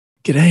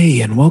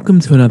G'day and welcome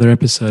to another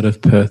episode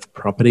of Perth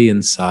Property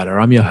Insider.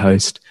 I'm your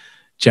host,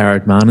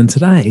 Jared Mann, and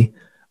today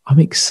I'm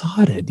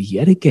excited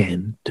yet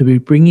again to be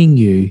bringing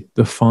you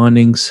the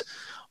findings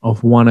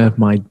of one of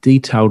my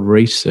detailed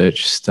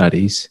research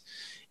studies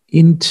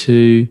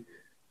into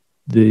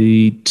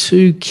the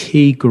two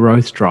key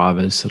growth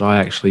drivers that I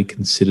actually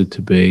consider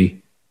to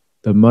be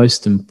the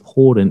most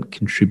important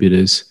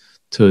contributors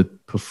to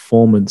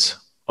performance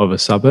of a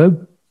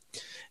suburb.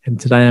 And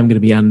today I'm going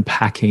to be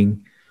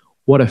unpacking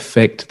what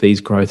effect these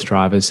growth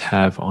drivers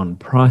have on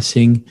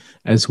pricing,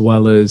 as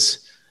well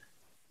as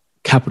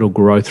capital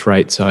growth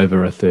rates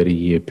over a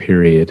 30-year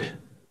period.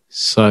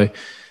 So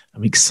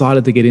I'm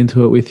excited to get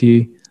into it with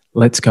you.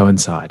 Let's go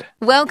inside.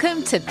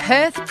 Welcome to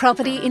Perth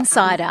Property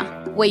Insider,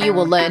 where you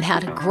will learn how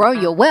to grow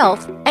your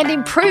wealth and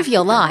improve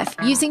your life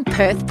using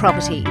Perth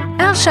property.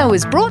 Our show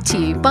is brought to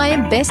you by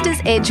Investors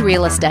Edge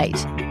Real Estate,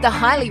 the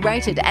highly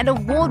rated and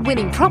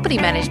award-winning property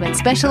management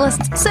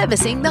specialists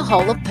servicing the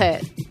whole of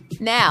Perth.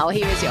 Now,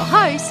 here is your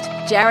host,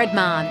 Jared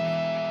Mann.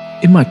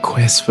 In my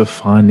quest for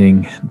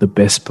finding the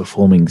best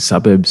performing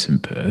suburbs in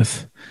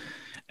Perth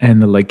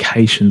and the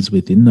locations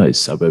within those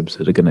suburbs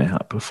that are going to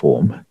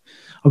outperform,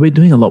 I've been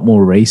doing a lot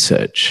more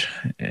research,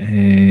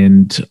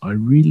 and I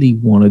really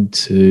wanted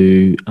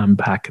to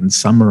unpack and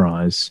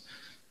summarize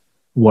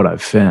what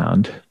I've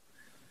found.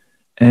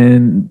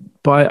 And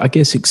by,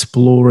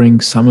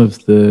 exploring some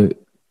of the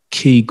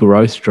key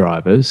growth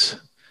drivers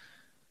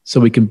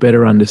so we can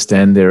better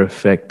understand their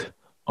effect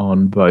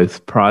on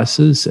both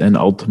prices and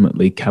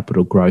ultimately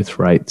capital growth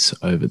rates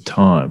over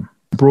time.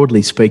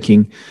 Broadly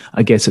speaking,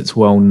 I guess it's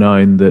well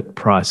known that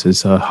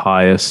prices are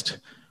highest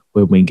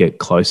when we get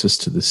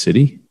closest to the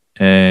city,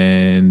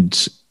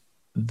 and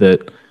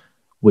that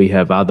we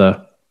have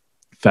other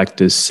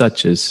factors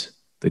such as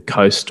the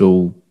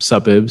coastal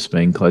suburbs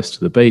being close to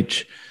the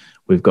beach.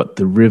 We've got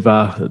the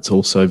river that's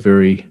also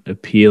very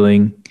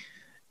appealing,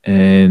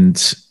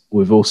 and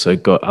we've also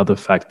got other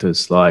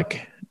factors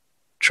like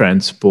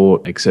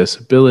transport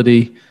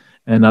accessibility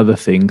and other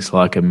things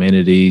like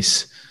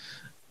amenities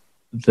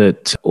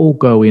that all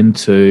go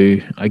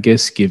into,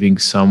 giving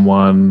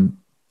someone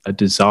a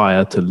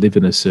desire to live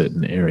in a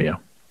certain area.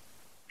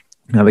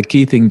 Now, the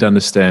key thing to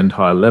understand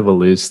high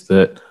level is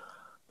that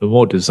the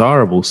more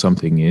desirable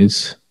something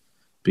is,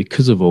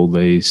 because of all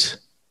these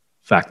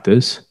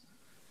factors,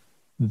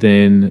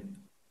 then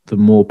the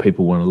more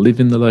people want to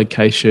live in the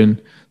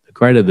location, the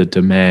greater the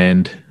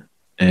demand.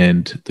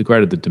 And the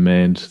greater the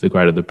demand, the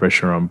greater the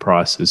pressure on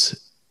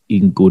prices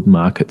in good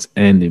markets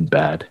and in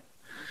bad.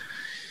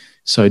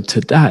 So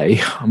today,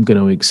 I'm going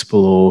to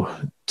explore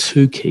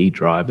two key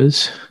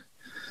drivers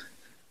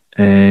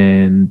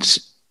and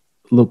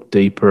look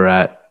deeper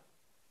at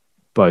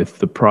both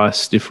the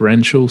price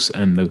differentials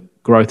and the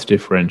growth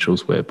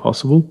differentials where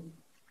possible.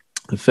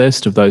 The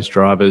first of those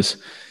drivers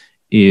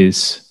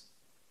is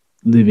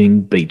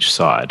living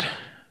beachside.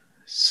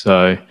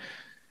 So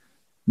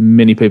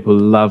many people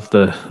love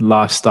the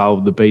lifestyle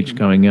of the beach,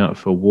 going out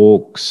for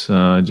walks,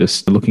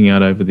 just looking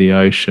out over the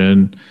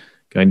ocean,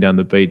 going down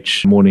the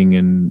beach morning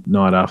and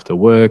night after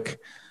work,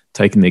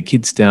 taking their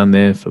kids down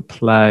there for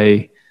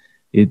play.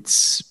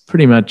 It's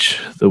pretty much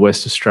the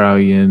West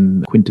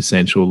Australian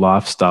quintessential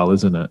lifestyle,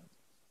 isn't it?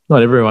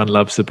 Not everyone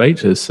loves the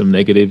beach. There's some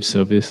negatives,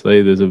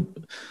 obviously.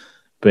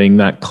 Being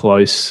that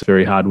close,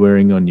 very hard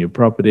wearing on your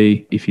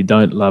property. If you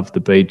don't love the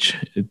beach,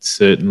 it's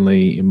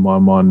certainly, in my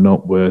mind,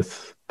 not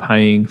worth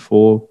paying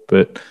for.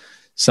 But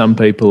some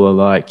people are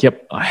like,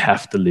 yep, I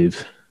have to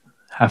live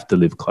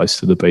close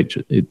to the beach.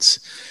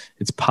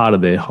 It's part of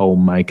their whole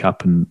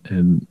makeup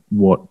and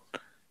what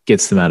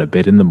gets them out of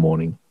bed in the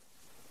morning.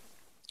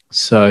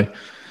 So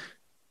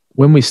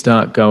when we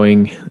start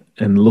going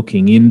and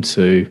looking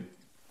into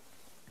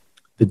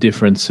the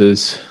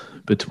differences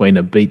between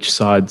a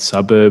beachside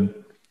suburb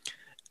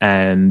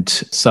and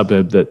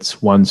suburb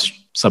that's one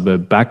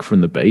suburb back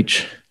from the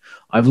beach,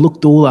 I've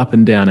looked all up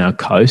and down our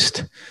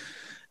coast.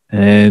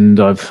 And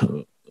I've,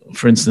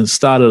 for instance,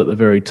 started at the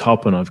very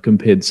top, and I've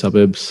compared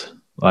suburbs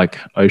like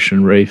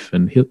Ocean Reef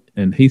and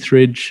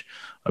Heathridge.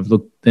 I've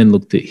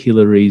looked at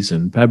Hillary's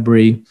and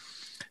Padbury,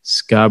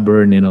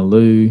 Scarborough and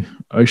Innaloo,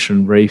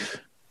 Ocean Reef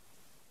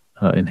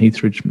and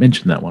Heathridge,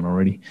 mentioned that one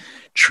already,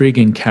 Trigg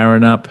and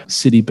Karrinyup,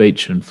 City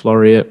Beach and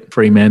Floreat,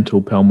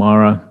 Fremantle,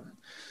 Palmyra,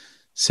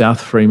 South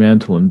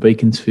Fremantle and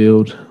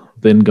Beaconsfield,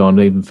 then gone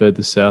even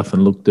further south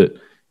and looked at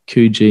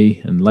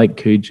Coogee and Lake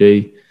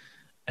Coogee,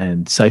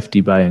 and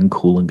Safety Bay and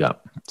Coolangatta.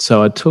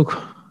 So I took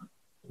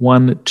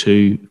 1,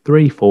 2,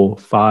 3, 4,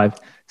 5,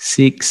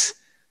 6,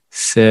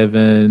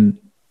 7,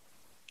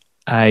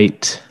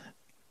 8,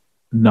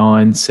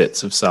 9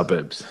 sets of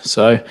suburbs.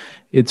 So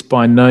it's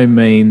by no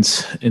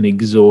means an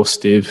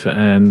exhaustive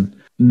and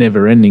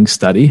never-ending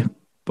study,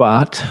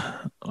 but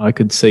I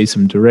could see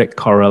some direct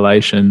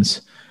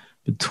correlations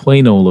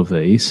between all of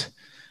these,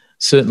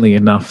 certainly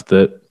enough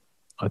that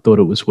I thought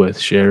it was worth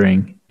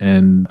sharing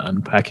and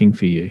unpacking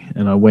for you.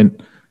 And I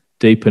went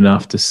deep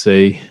enough to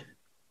see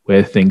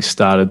where things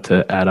started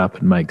to add up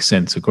and make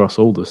sense across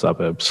all the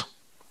suburbs.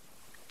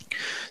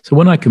 So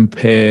when I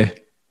compare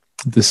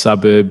the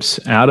suburbs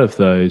out of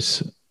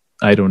those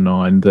 8 or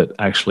 9 that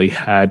actually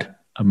had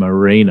a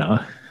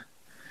marina,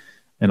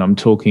 and I'm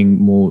talking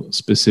more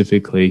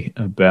specifically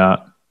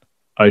about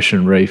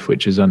Ocean Reef,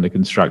 which is under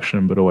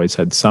construction but always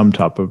had some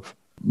type of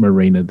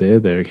marina there.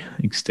 They're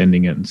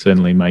extending it and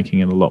certainly making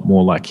it a lot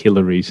more like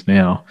Hillary's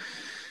now.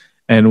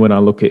 And when I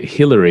look at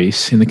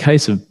Hillary's, in the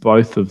case of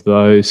both of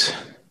those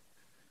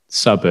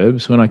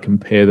suburbs, when I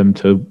compare them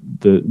to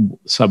the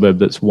suburb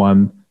that's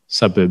one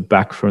suburb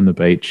back from the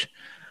beach,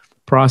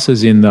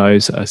 prices in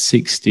those are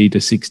 60 to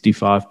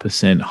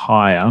 65%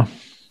 higher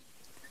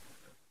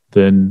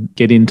than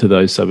get into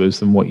those suburbs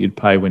than what you'd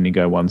pay when you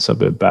go one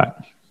suburb back.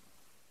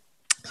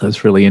 So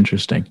it's really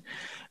interesting.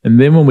 And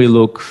then when we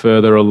look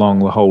further along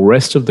the whole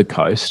rest of the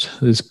coast,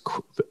 there's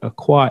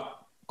quite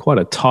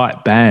a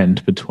tight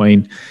band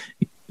between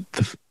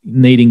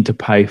needing to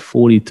pay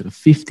 40 to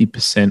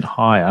 50%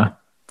 higher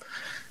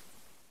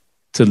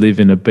to live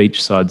in a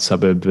beachside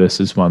suburb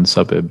versus one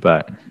suburb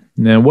back.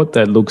 Now, what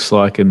that looks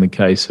like in the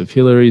case of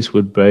Hillary's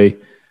would be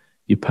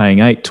you're paying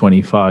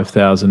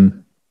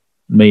 $825,000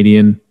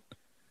 median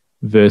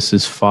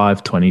versus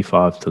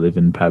 $525 to live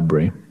in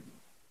Padbury.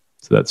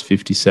 So that's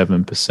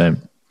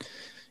 57%.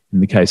 In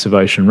the case of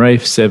Ocean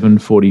Reef,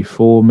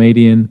 $744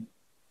 median.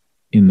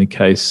 In the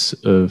case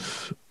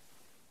of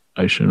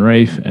Ocean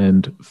Reef,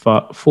 and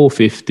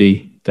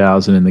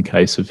 $450,000 in the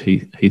case of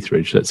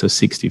Heathridge. That's a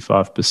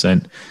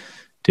 65%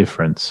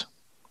 difference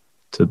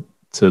to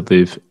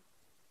live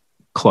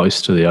closer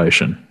to the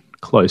ocean.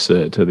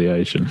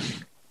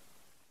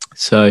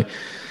 So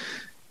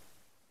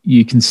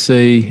you can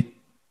see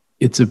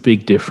it's a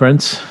big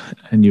difference,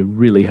 and you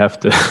really have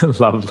to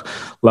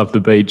love the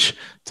beach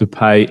to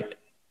pay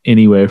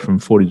anywhere from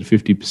 40 to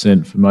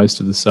 50% for most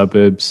of the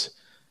suburbs,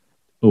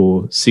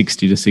 or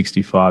 60 to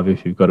 65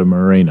 if you've got a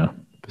marina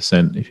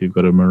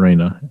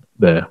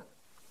there.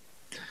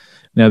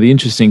 Now, the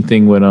interesting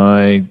thing when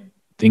I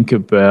think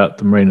about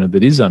the marina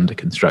that is under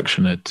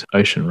construction at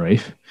Ocean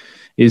Reef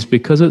is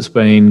because it's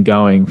been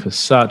going for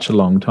such a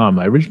long time.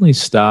 They originally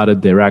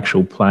started their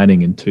actual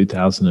planning in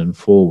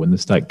 2004 when the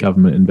state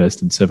government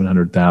invested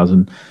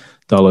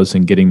 $700,000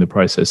 in getting the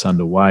process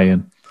underway.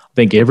 And I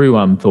think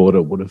everyone thought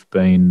it would have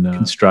been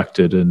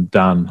constructed and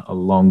done a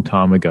long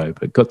time ago,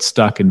 but got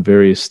stuck in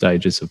various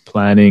stages of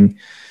planning.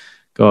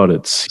 God,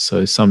 it's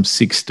so some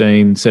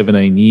 16,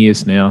 17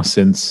 years now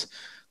since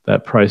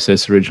that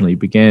process originally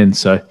began.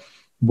 So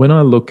when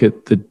I look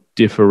at the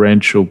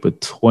differential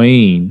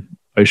between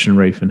Ocean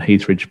Reef and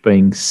Heathridge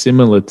being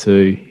similar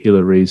to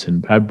Hillary's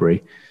and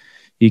Padbury,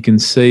 you can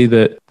see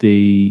that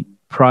the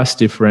price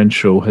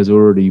differential has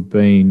already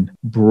been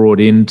brought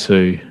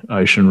into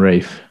Ocean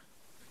Reef,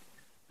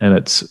 and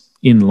it's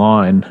in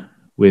line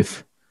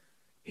with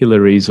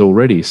Hillary's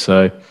already.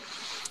 So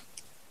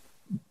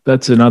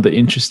that's another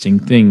interesting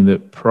thing,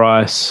 that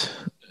price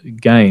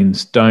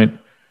gains don't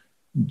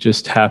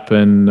just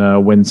happen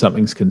when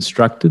something's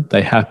constructed.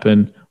 They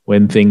happen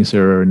when things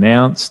are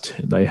announced.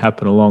 They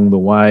happen along the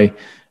way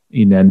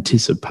in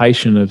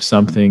anticipation of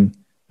something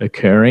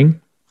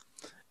occurring.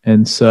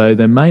 And so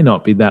there may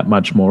not be that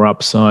much more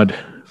upside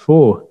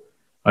for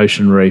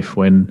Ocean Reef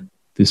when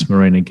this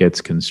marina gets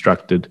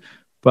constructed.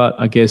 But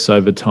I guess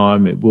over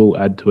time it will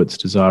add to its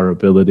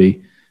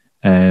desirability,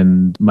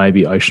 and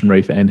maybe Ocean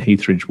Reef and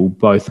Heathridge will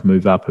both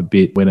move up a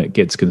bit when it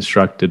gets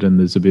constructed, and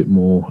there's a bit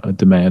more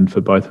demand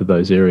for both of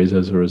those areas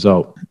as a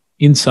result.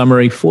 In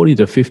summary, 40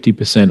 to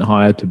 50%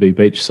 higher to be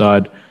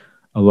beachside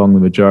along the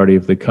majority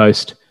of the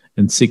coast,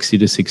 and 60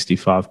 to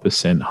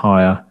 65%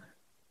 higher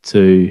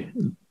to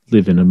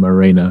live in a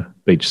marina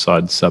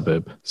beachside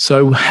suburb.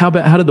 So how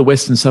did the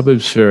western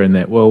suburbs fare in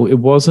that? Well, it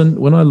wasn't,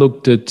 when I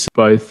looked at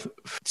both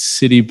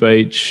City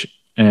Beach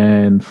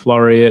and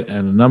Floreat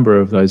and a number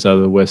of those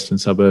other western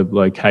suburb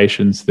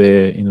locations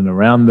there in and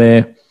around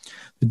there,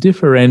 the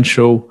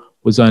differential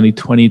was only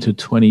 20 to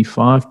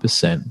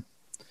 25%.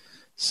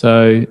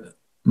 So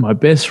my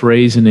best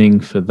reasoning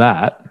for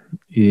that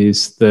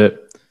is that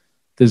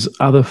there's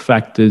other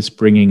factors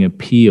bringing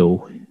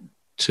appeal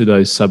to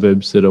those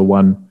suburbs that are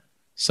one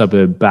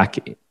suburb back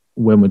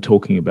when we're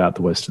talking about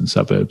the western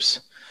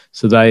suburbs.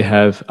 So they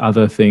have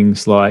other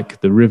things like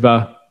the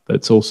river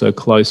that's also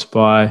close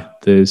by.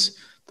 There's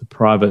the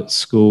private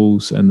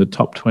schools and the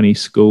top 20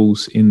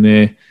 schools in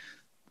there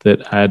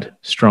that add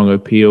strong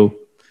appeal.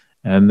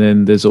 And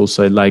then there's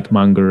also Lake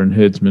Munga and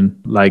Herdsman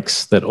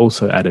Lakes that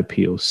also add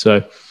appeal.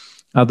 So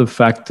other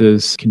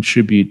factors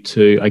contribute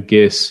to, I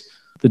guess,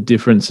 the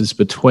differences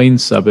between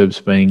suburbs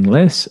being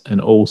less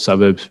and all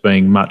suburbs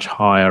being much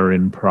higher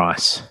in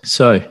price.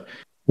 So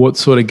what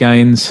sort of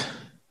gains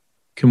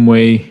can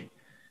we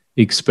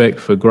expect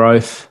for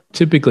growth?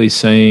 Typically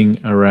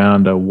seeing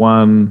around a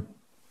 1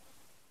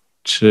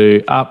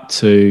 to up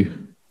to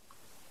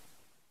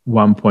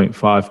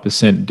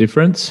 1.5%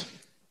 difference.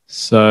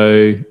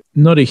 So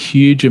not a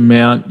huge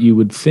amount you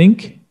would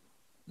think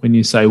when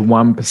you say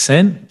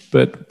 1%,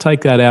 but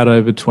take that out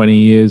over 20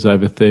 years,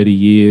 over 30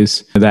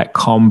 years, that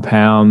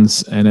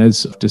compounds. And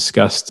as I've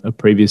discussed a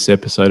previous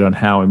episode on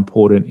how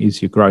important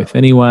is your growth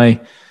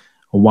anyway,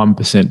 a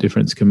 1%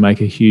 difference can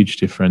make a huge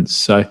difference.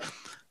 So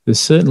there's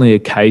certainly a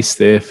case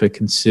there for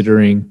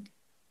considering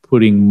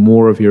putting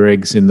more of your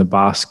eggs in the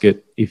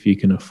basket if you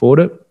can afford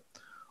it.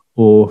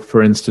 Or,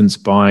 for instance,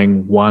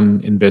 buying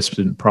one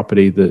investment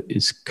property that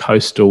is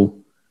coastal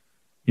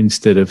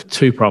instead of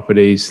two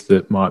properties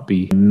that might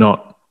be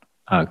not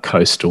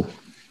coastal,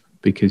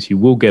 because you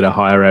will get a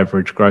higher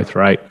average growth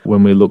rate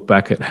when we look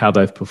back at how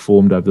they've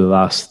performed over the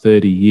last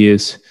 30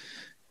 years.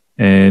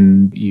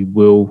 And you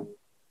will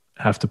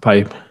have to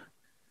pay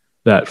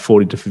that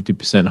 40 to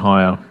 50%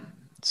 higher.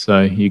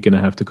 So you're going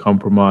to have to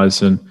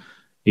compromise and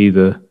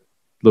either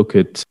look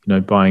at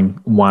buying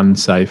one,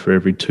 say, for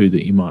every two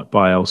that you might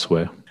buy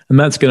elsewhere. And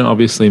that's going to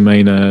obviously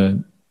mean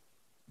a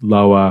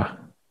lower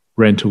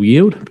rental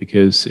yield,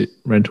 because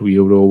rental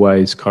yield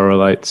always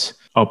correlates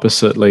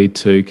oppositely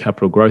to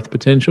capital growth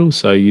potential.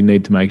 So you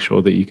need to make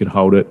sure that you can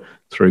hold it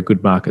through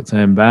good markets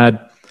and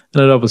bad.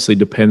 And it obviously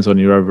depends on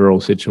your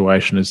overall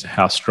situation as to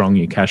how strong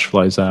your cash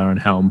flows are and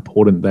how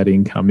important that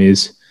income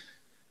is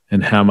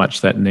and how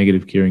much that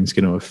negative gearing is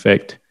going to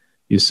affect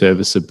your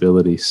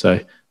serviceability. So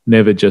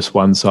never just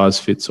one size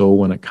fits all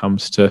when it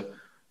comes to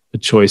a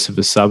choice of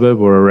a suburb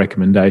or a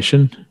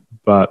recommendation,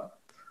 but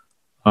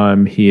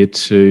I'm here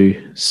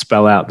to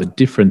spell out the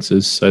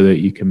differences so that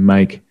you can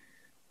make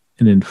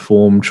an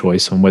informed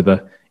choice on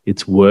whether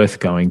it's worth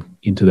going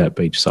into that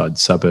beachside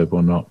suburb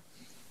or not.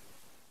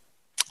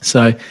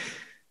 So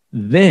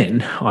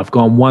then I've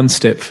gone one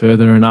step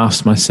further and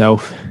asked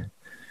myself,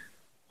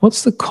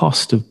 what's the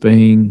cost of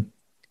being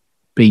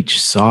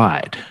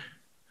beachside?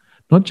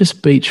 Not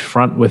just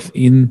beachfront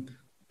within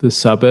the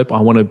suburb.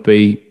 I want to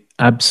be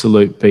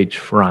absolute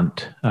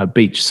beachfront,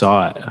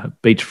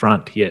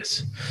 beachfront,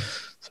 yes.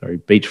 Sorry,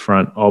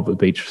 beachfront of a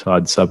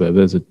beachside suburb.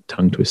 There's a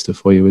tongue twister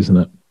for you, isn't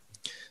it?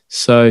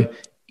 So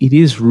it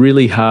is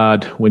really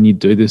hard when you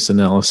do this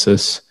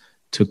analysis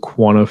to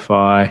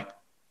quantify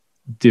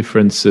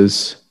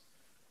differences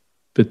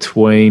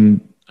between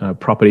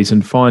properties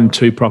and find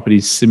two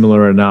properties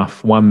similar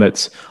enough, one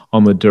that's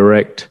on the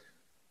direct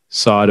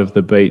side of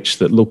the beach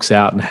that looks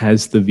out and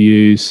has the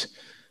views,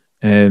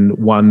 and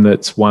one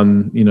that's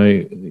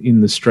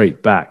in the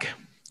street back,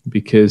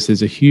 because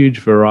there's a huge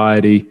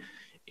variety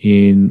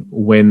in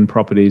when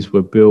properties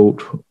were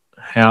built,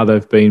 how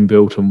they've been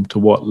built, and to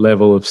what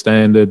level of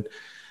standard.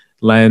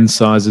 Land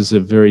sizes are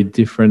very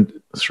different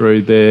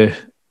through there,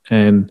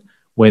 and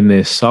when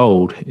they're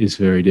sold is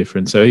very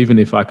different. So even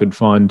if I could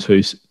find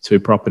two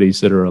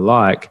properties that are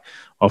alike,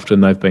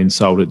 often they've been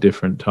sold at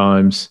different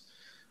times,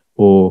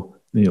 or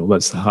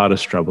that's the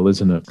hardest trouble,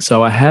 isn't it?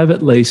 So I have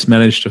at least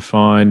managed to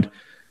find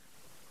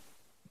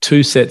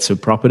two sets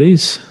of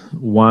properties,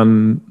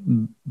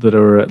 one that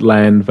are at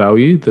land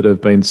value that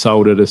have been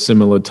sold at a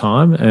similar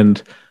time,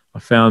 and I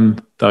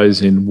found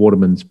those in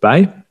Waterman's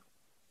Bay.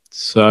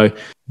 So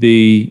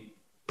the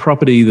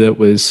property that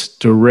was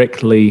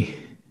directly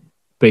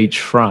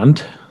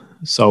beachfront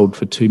sold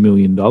for $2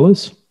 million,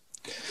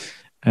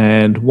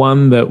 and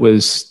one that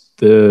was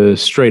the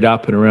street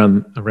up and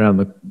around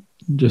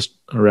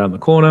the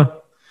corner,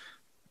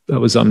 that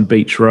was on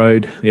Beach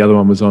Road. The other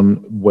one was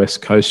on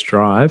West Coast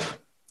Drive.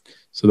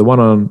 So the one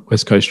on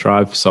West Coast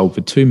Drive sold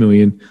for $2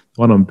 million.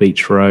 The one on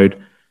Beach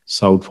Road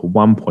sold for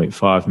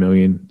 $1.5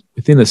 million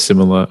within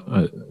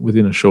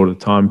a shorter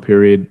time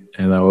period,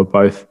 and they were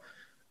both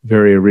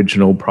very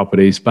original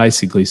properties,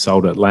 basically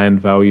sold at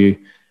land value,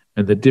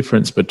 and the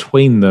difference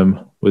between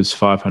them was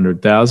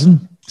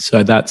 $500,000.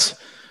 So that's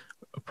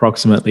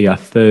approximately a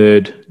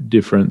third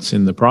difference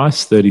in the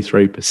price,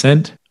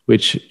 33%,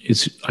 which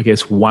is, I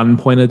guess, one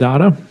point of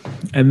data.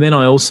 And then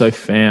I also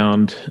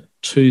found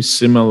two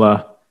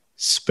similar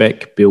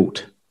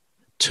spec-built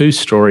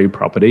two-story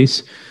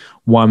properties,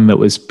 one that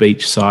was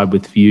beachside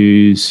with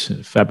views,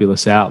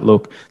 fabulous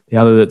outlook, the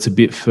other that's a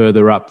bit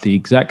further up the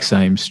exact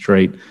same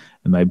street,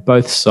 and they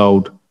both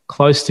sold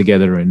close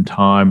together in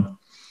time.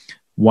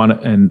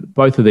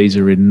 Both of these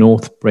are in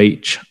North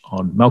Beach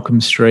on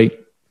Malcolm Street.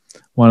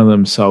 One of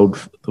them sold,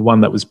 the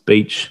one that was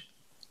beach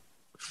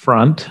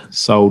front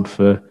sold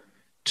for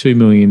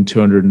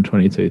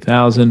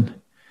 $2,222,000,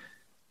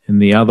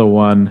 and the other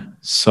one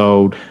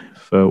sold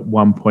for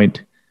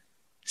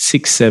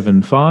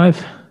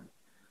 $1.675.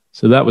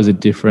 So that was a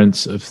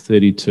difference of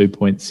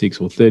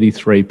 32.6 or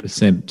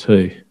 33%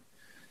 too.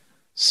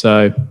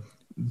 So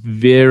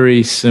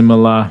very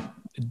similar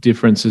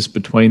differences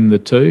between the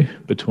two,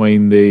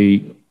 between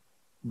the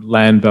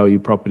land value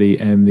property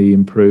and the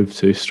improved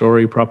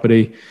two-story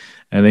property.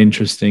 And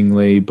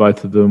interestingly,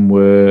 both of them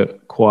were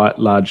quite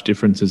large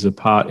differences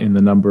apart in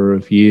the number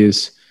of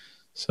years.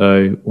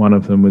 So one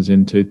of them was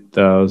in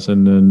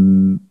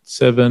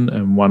 2007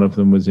 and one of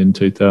them was in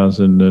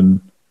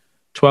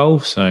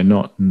 2012. So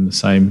not in the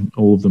same,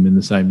 all of them in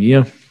the same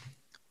year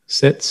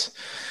sets.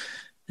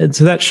 And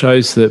so that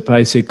shows that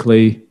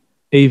basically,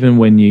 even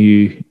when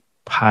you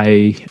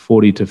pay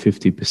 40 to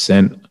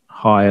 50%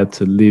 higher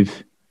to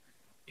live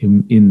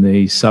in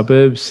the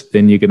suburbs,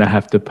 then you're going to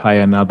have to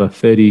pay another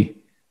 33%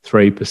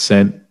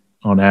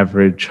 on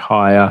average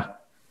higher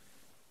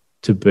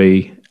to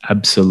be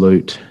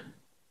absolute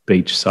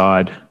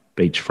beachside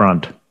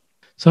beachfront.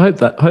 So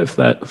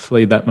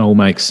hopefully that all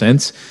makes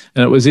sense.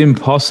 And it was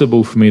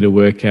impossible for me to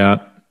work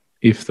out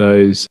if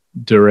those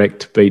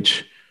direct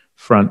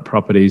beachfront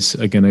properties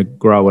are going to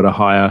grow at a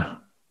higher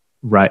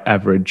rate,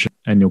 average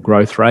annual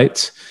growth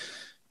rates,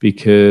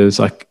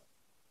 because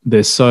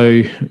they're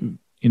so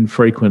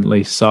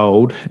infrequently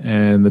sold,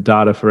 and the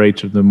data for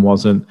each of them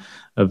wasn't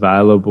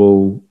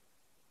available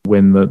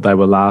when they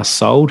were last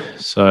sold.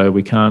 So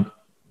we can't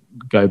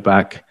go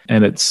back,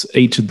 and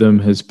each of them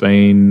has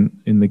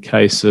been, in the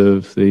case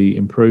of the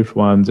improved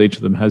ones, each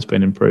of them has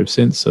been improved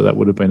since. So that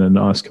would have been a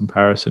nice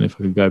comparison if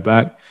I could go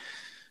back.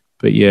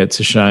 But yeah, it's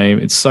a shame.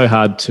 It's so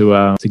hard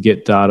to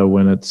get data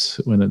when it's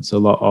a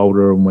lot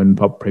older and when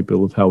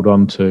people have held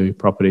on to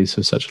properties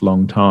for such a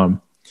long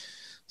time.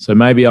 So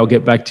maybe I'll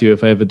get back to you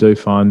if I ever do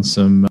find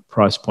some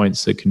price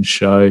points that can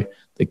show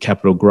that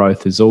capital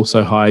growth is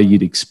also higher.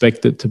 You'd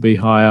expect it to be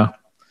higher.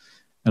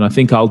 And I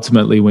think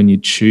ultimately when you're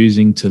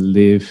choosing to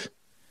live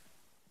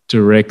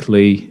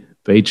directly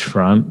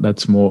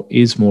beachfront,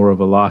 is more of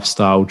a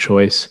lifestyle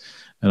choice.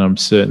 And I'm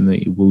certain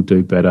that you will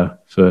do better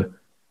for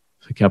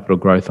capital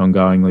growth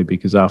ongoingly,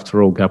 because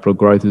after all, capital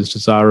growth is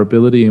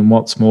desirability. And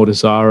what's more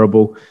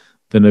desirable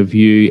than a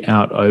view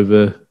out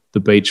over the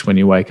beach when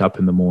you wake up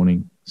in the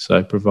morning?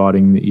 So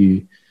providing that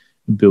you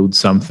build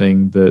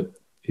something that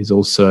is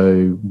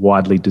also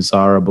widely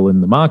desirable in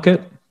the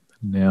market.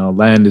 Now,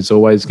 land is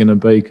always going to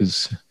be,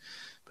 because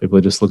people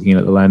are just looking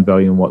at the land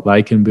value and what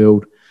they can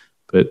build,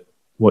 but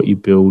what you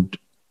build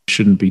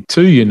shouldn't be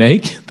too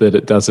unique that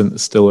it doesn't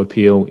still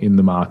appeal in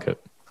the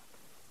market.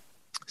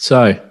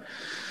 So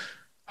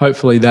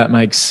hopefully that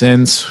makes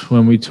sense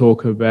when we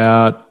talk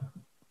about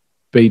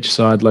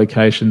beachside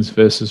locations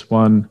versus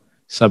one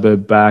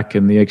suburb back,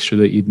 and the extra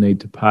that you'd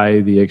need to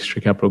pay, the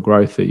extra capital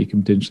growth that you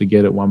can potentially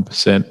get at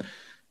 1%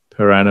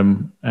 per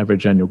annum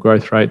average annual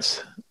growth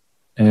rates.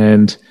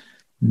 And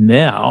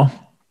now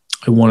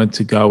I wanted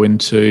to go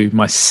into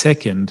my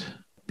second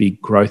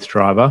big growth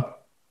driver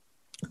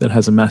that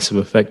has a massive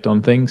effect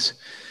on things,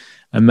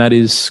 and that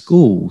is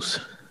schools.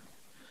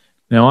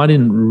 Now, I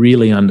didn't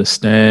really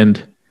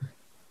understand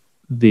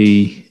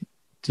the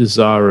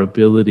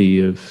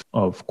desirability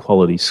of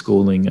quality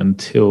schooling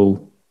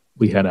until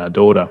we had our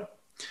daughter.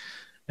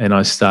 And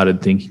I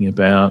started thinking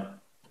about,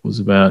 it was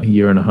about a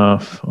year and a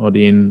half odd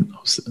in,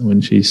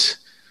 when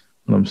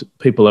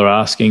people are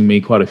asking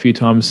me quite a few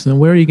times,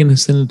 where are you going to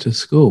send her to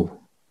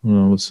school?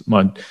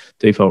 My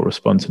default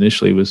response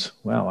initially was,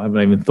 wow, I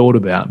haven't even thought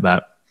about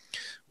that.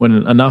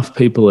 When enough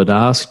people had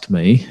asked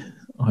me,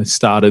 I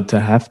started to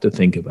have to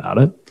think about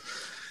it.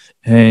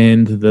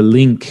 And the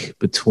link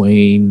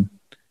between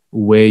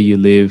where you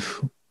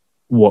live,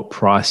 what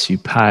price you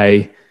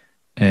pay,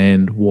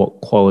 and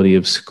what quality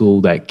of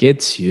school that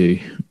gets you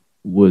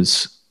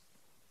was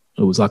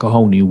like a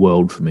whole new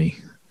world for me.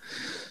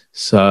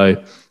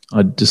 So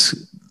I just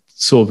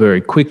saw very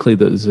quickly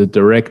that there's a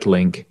direct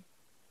link,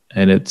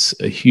 and it's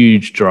a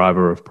huge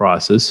driver of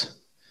prices.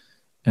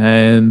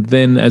 And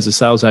then as a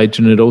sales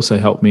agent, it also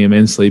helped me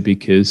immensely,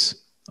 because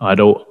I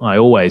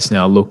always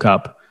now look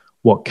up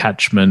what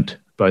catchment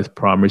both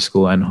primary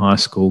school and high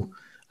school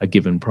are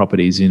given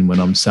properties in when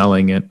I'm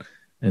selling it,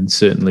 and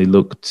certainly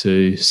look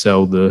to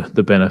sell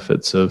the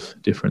benefits of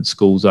different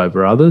schools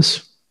over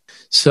others.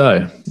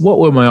 So what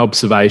were my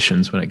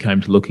observations when it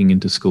came to looking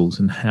into schools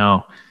and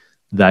how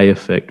they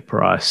affect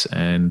price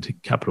and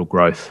capital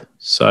growth?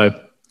 So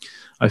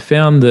I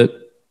found that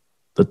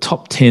the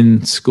top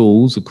 10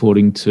 schools,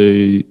 according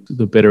to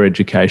the Better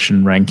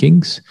Education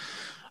rankings,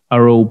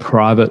 are all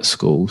private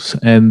schools,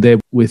 and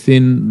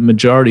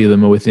majority of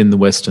them are within the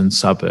western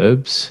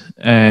suburbs,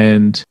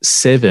 and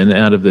 7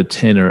 out of the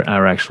 10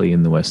 are actually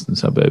in the western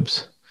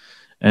suburbs,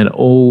 and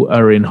all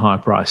are in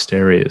high-priced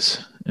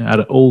areas.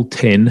 Out of all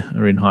 10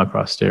 are in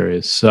high-priced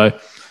areas. So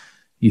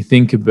you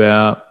think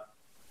about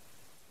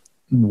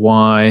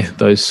why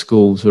those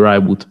schools are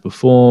able to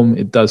perform.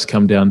 It does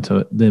come down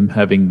to them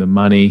having the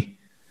money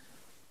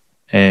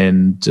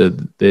and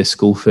their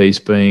school fees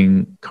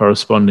being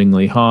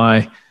correspondingly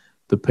high.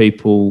 The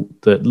people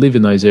that live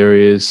in those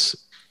areas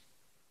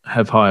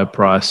have higher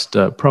priced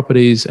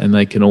properties, and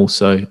they can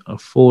also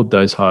afford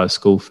those higher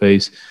school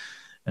fees.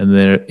 And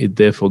it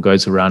therefore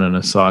goes around in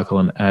a cycle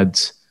and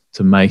adds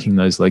to making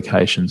those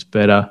locations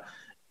better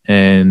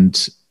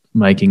and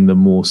making them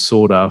more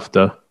sought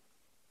after,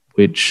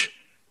 which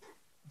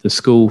the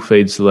school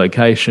feeds the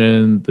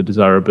location, the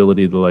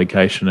desirability of the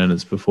location and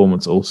its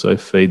performance also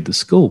feed the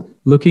school.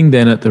 Looking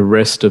then at the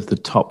rest of the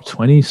top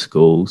 20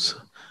 schools,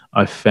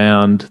 I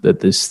found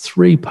that there's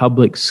 3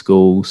 public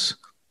schools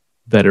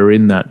that are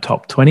in that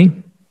top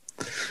 20.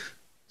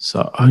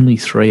 So only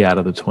 3 out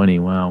of the 20,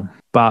 wow.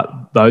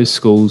 But those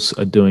schools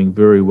are doing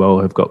very well,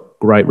 have got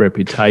great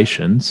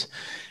reputations,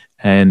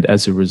 and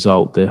as a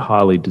result, they're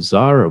highly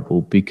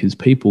desirable because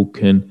people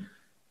can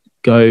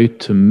go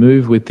to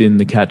move within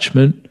the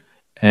catchment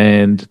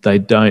and they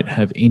don't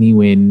have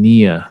anywhere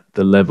near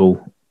the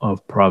level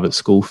of private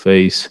school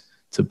fees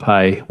to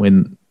pay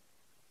when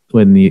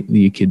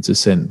the kids are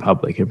sent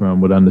public. Everyone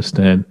would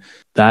understand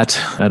that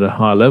at a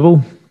high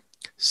level.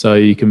 So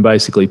you can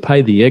basically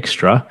pay the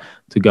extra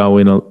to go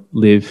in and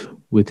live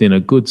within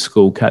a good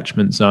school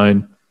catchment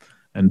zone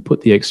and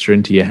put the extra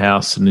into your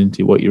house and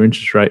into what your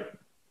interest rate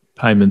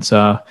payments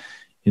are,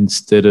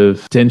 instead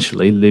of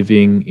potentially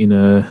living in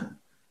a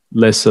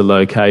lesser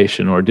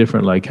location or a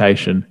different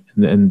location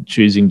and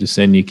choosing to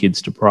send your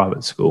kids to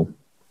private school.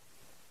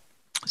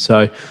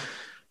 So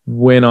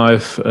when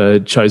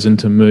I've chosen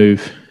to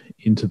move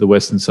into the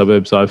western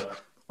suburbs, I've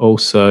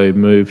also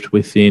moved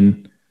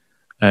within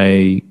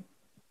a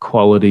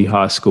quality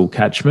high school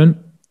catchment.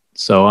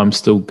 So I'm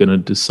still going to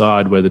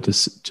decide whether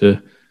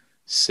to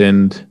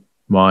send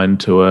mine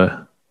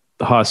to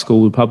the high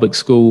school, the public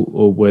school,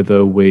 or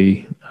whether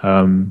we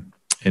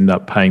end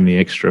up paying the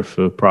extra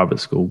for private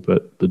school.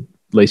 But at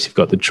least you've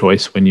got the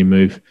choice when you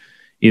move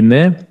in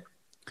there.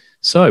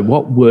 So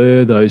what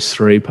were those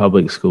three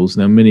public schools?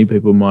 Now, many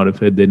people might have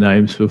heard their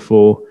names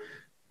before,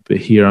 but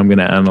here I'm going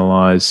to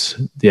analyse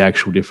the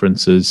actual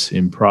differences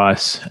in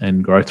price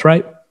and growth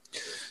rate.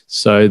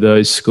 So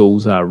those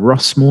schools are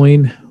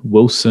Rossmoyne,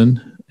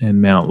 Wilson,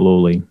 and Mount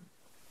Lawley.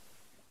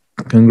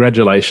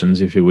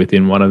 Congratulations if you're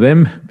within one of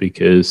them,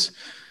 because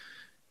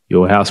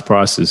your house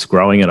price is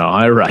growing at a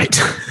high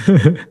rate.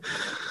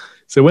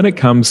 So when it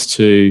comes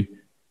to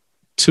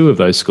two of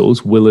those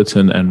schools,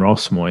 Willetton and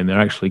Rossmoyne, they're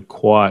actually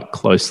quite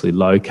closely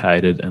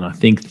located, and I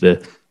think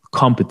the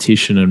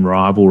competition and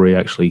rivalry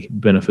actually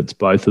benefits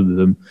both of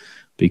them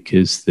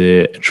because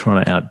they're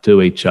trying to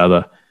outdo each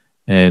other,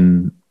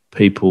 and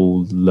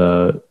people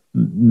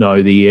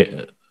know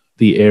the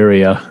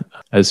area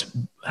as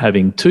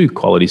having two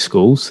quality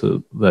schools.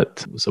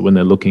 So when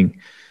they're looking,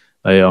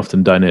 they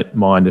often don't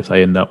mind if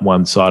they end up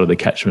one side of the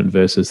catchment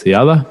versus the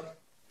other.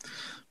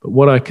 But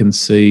what I can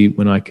see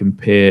when I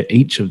compare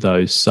each of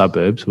those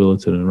suburbs,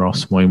 Willetton and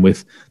Rossmoyne,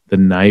 with the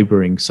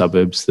neighbouring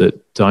suburbs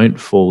that don't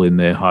fall in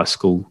their high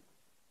school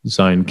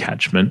zone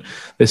catchment,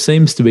 there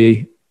seems to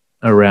be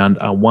around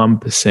a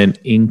 1%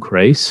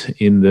 increase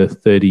in the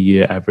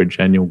 30-year average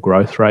annual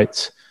growth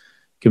rates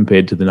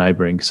compared to the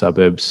neighbouring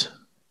suburbs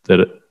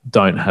that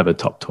don't have a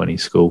top 20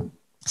 school.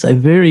 So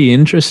very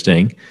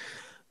interesting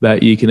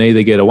that you can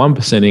either get a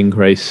 1%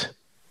 increase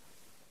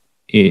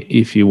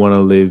if you want to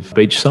live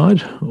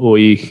beachside, or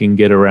you can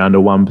get around a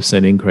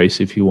 1% increase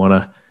if you want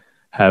to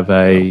have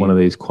one of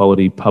these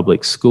quality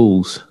public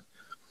schools.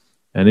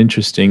 And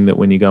interesting that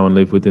when you go and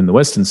live within the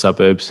western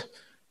suburbs,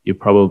 you're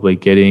probably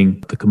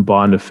getting the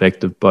combined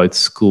effect of both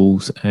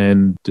schools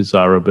and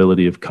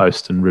desirability of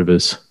coast and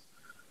rivers,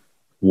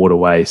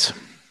 waterways.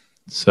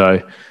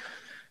 So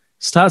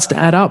starts to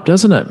add up,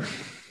 doesn't it?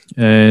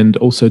 And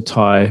also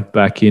tie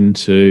back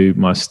into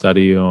my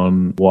study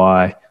on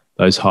why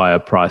those higher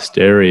priced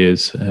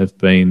areas have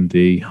been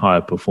the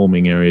higher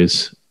performing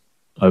areas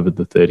over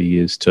the 30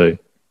 years too.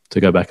 So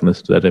go back and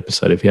listen to that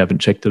episode if you haven't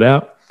checked it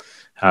out.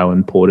 How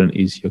important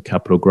is your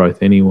capital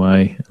growth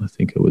anyway? I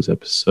think it was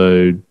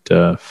episode,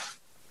 you're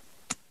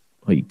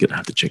going to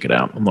have to check it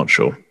out. I'm not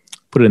sure.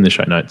 Put it in the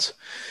show notes.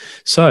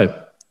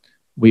 So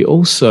we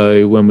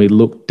also, when we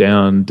looked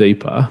down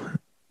deeper,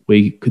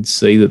 we could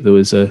see that there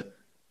was a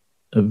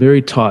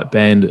very tight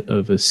band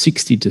of a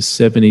 60 to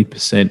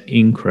 70%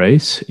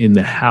 increase in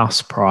the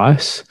house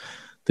price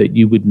that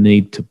you would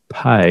need to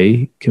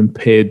pay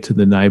compared to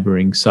the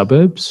neighbouring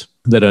suburbs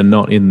that are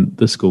not in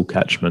the school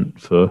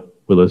catchment for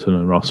Willetton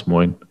and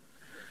Rossmoyne.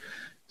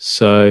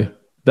 So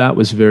that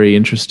was very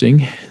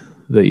interesting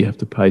that you have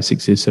to pay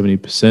 60 to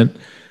 70%.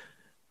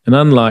 And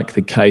unlike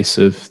the case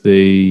of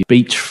the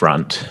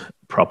beachfront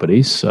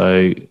properties,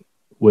 so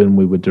when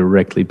we were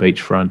directly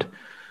beachfront,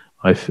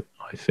 I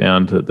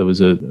found that there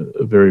was a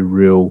very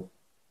real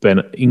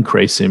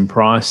increase in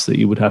price that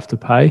you would have to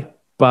pay.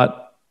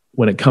 But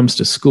when it comes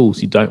to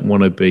schools, you don't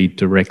want to be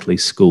directly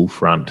school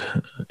front.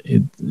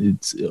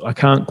 I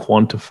can't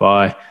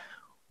quantify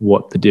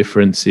what the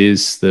difference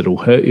is that'll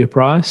hurt your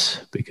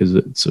price because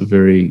it's a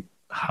very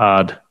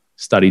hard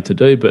study to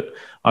do. But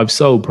I've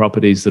sold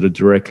properties that are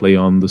directly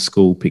on the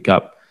school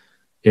pickup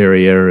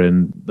area,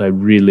 and they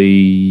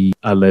really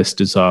are less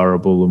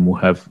desirable and will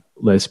have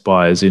less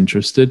buyers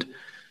interested.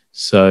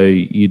 So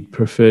you'd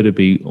prefer to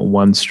be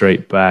one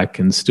street back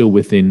and still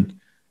within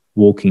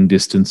walking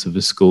distance of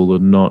a school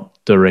and not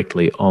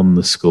directly on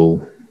the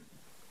school.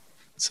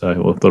 So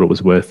I thought it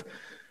was worth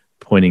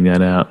pointing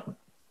that out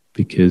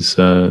because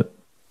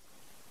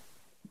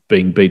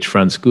being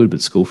beachfront's good,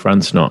 but school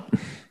front's not.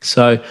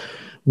 So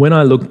when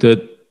I looked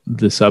at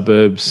the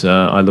suburbs,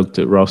 I looked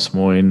at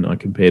Rossmoyne, I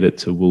compared it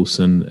to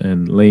Wilson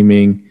and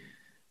Leeming,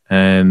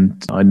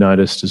 and I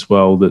noticed as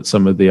well that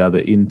some of the other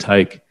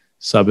intake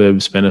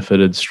suburbs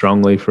benefited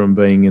strongly from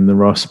being in the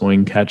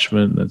Rossmoyne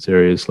catchment. That's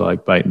areas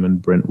like Bateman,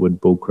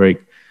 Brentwood, Bull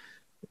Creek,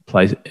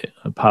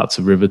 parts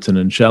of Riverton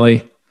and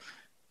Shelley.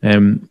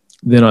 And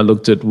then I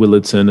looked at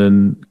Willetton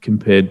and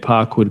compared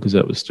Parkwood because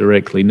that was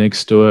directly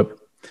next to it.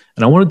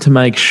 And I wanted to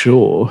make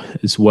sure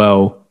as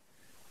well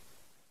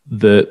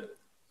that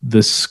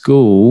the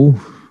school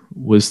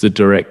was the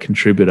direct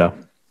contributor.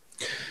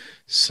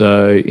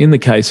 So in the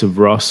case of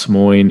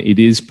Rossmoyne, it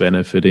is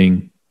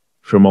benefiting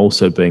from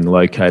also being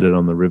located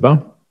on the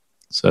river.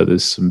 So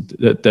there's some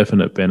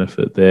definite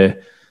benefit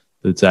there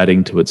that's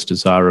adding to its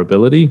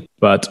desirability.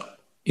 But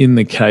in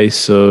the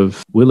case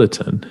of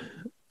Willetton,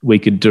 we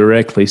could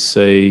directly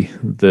see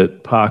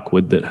that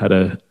Parkwood, that had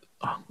a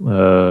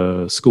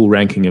school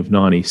ranking of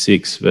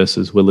 96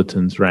 versus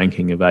Willetton's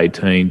ranking of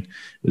 18, it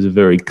was a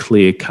very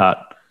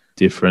clear-cut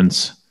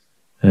difference.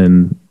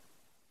 And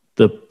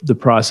the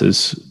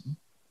prices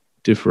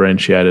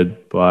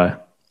differentiated by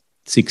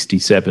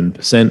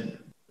 67%,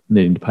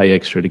 needing to pay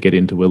extra to get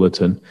into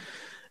Willetton.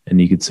 And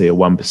you could see a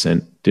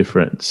 1%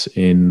 difference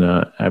in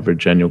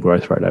average annual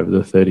growth rate over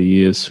the 30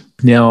 years.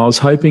 Now, I was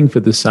hoping for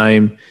the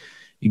same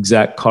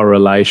exact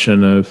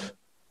correlation of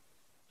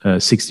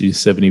 60 to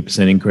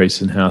 70%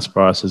 increase in house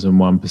prices and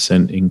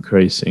 1%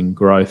 increase in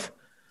growth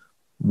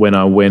when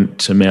I went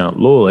to Mount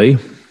Lawley.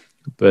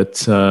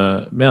 But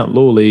Mount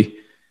Lawley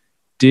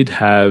did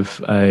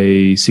have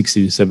a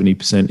 60 to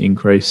 70%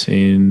 increase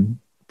in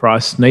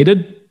price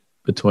needed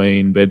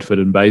between Bedford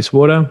and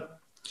Bayswater.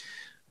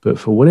 But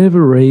for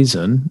whatever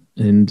reason,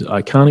 and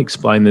I can't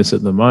explain this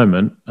at the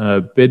moment,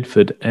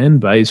 Bedford and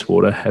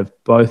Bayswater have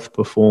both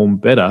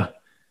performed better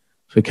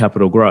for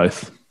capital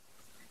growth.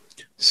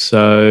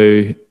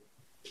 So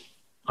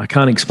I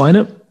can't explain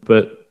it,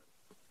 but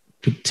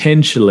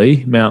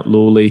potentially Mount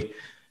Lawley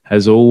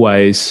has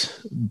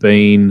always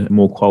been a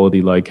more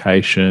quality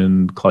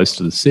location close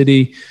to the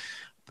city.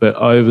 But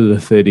over the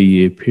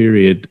 30-year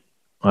period,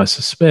 I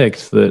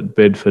suspect that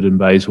Bedford and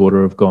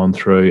Bayswater have gone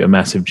through a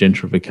massive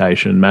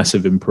gentrification,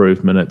 massive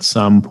improvement at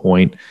some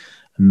point,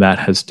 and that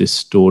has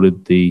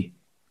distorted the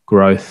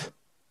growth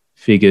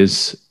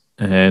figures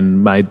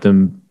and made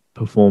them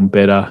perform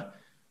better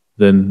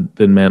than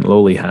Mount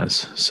Lawley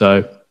has.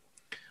 So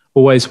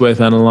always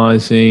worth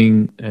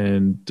analysing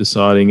and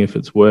deciding if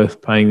it's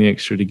worth paying the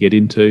extra to get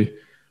into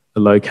a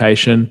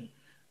location.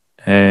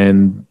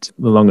 And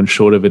the long and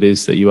short of it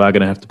is that you are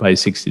going to have to pay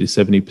 60 to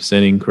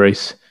 70%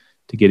 increase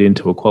to get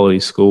into a quality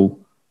school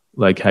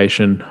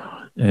location.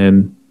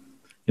 And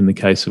in the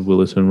case of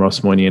Willetton,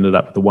 Ross Moyne ended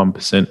up with a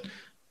 1%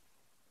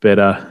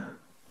 better,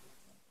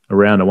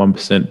 around a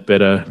 1%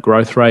 better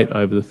growth rate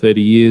over the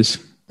 30 years.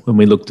 When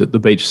we looked at the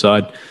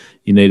beachside,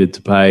 you needed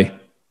to pay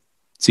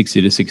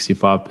 60 to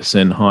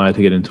 65% higher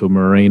to get into a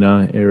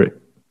marina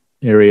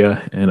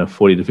area and a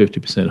 40 to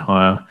 50%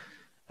 higher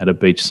at a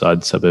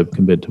beachside suburb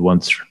compared to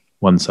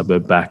one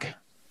suburb back.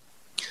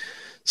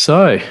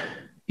 So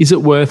is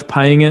it worth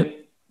paying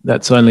it?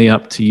 That's only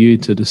up to you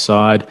to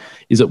decide.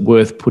 Is it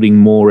worth putting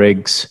more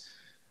eggs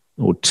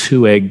or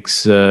 2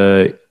 eggs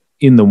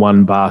in the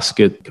one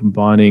basket,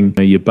 combining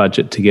your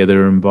budget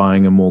together and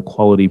buying a more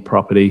quality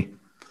property?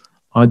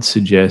 I'd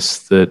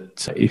suggest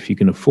that if you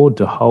can afford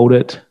to hold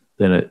it,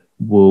 then it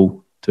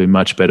will do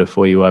much better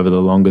for you over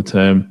the longer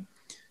term,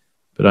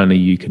 but only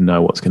you can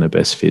know what's going to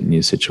best fit in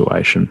your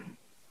situation.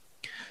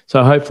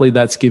 So hopefully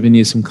that's given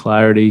you some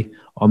clarity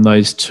on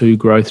those 2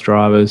 growth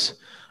drivers.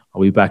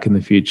 I'll be back in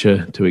the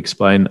future to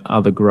explain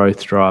other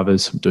growth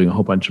drivers. I'm doing a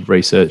whole bunch of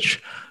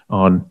research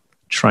on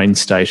train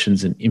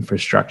stations and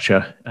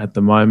infrastructure at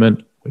the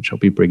moment, which I'll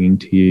be bringing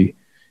to you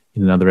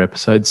in another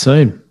episode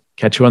soon.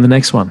 Catch you on the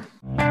next one.